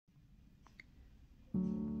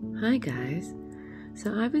Hi guys,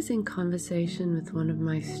 so I was in conversation with one of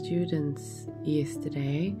my students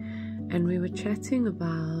yesterday and we were chatting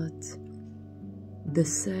about the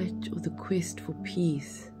search or the quest for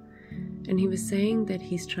peace, and he was saying that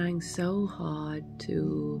he's trying so hard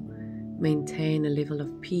to maintain a level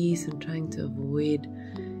of peace and trying to avoid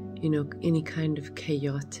any kind of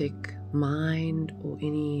chaotic mind or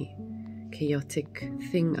any chaotic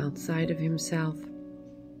thing outside of himself,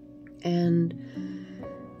 and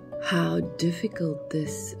how difficult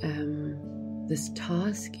this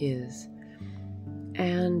task is.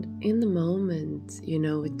 And in the moment,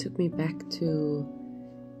 it took me back to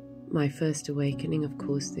my first awakening. Of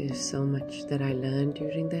course, there's so much that I learned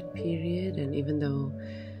during that period, and even though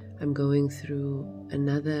I'm going through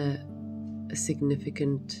another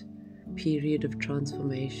significant period of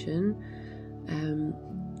transformation,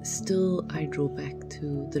 still I draw back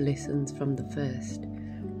to the lessons from the first.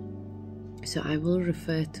 So I will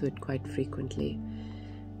refer to it quite frequently,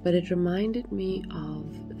 but it reminded me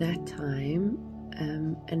of that time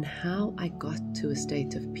and how I got to a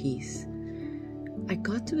state of peace. I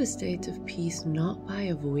got to a state of peace not by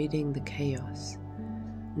avoiding the chaos,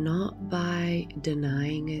 not by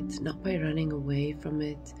denying it, not by running away from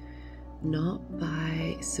it, not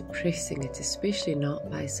by suppressing it, especially not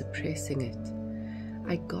by suppressing it.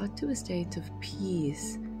 I got to a state of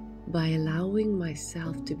peace by allowing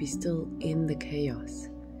myself to be still in the chaos,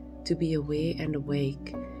 to be aware and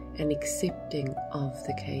awake and accepting of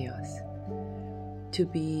the chaos, to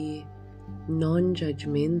be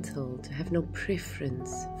non-judgmental, to have no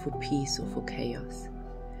preference for peace or for chaos.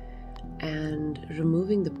 And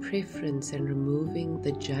removing the preference and removing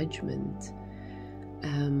the judgment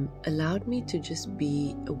allowed me to just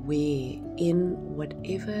be aware in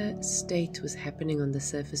whatever state was happening on the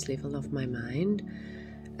surface level of my mind,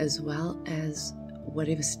 as well as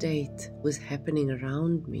whatever state was happening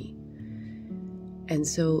around me. And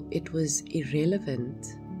so it was irrelevant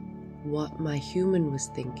what my human was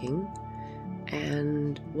thinking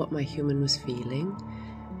and what my human was feeling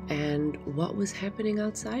and what was happening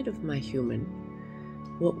outside of my human.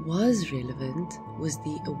 What was relevant was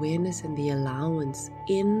the awareness and the allowance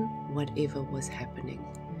in whatever was happening.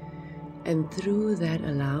 And through that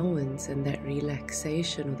allowance and that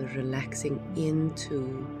relaxation, or the relaxing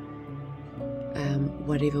into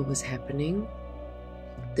whatever was happening,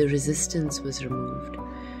 the resistance was removed.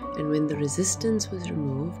 And when the resistance was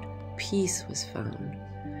removed, peace was found.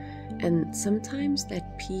 And sometimes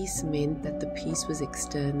that peace meant that the peace was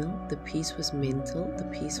external, the peace was mental, the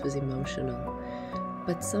peace was emotional.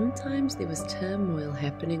 But sometimes there was turmoil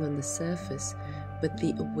happening on the surface, but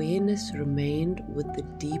the awareness remained with the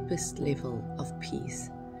deepest level of peace.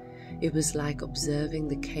 It was like observing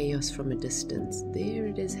the chaos from a distance. There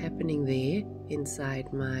it is happening there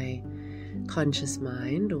inside my conscious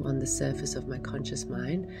mind, or on the surface of my conscious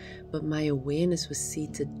mind, but my awareness was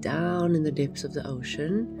seated down in the depths of the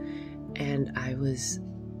ocean, and I was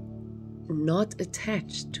not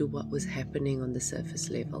attached to what was happening on the surface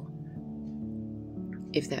level.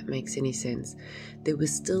 If that makes any sense. There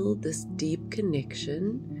was still this deep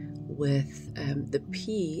connection with the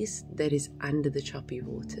peace that is under the choppy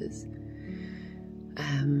waters.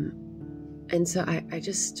 And so I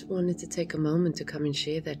just wanted to take a moment to come and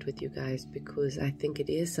share that with you guys, because I think it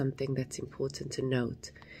is something that's important to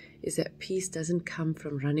note, is that peace doesn't come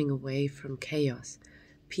from running away from chaos.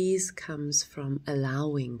 Peace comes from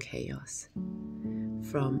allowing chaos,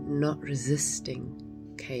 from not resisting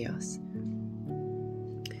chaos.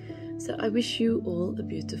 So I wish you all a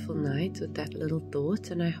beautiful night with that little thought,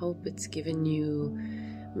 and I hope it's given you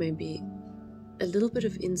maybe a little bit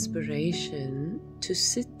of inspiration to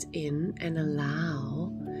sit in and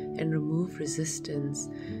allow and remove resistance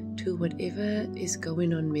to whatever is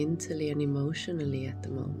going on mentally and emotionally at the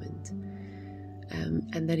moment,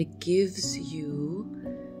 and that it gives you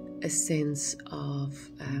a sense of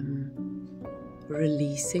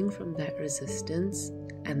releasing from that resistance,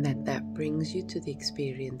 and that brings you to the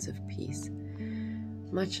experience of peace.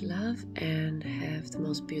 Much love, and have the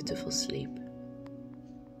most beautiful sleep.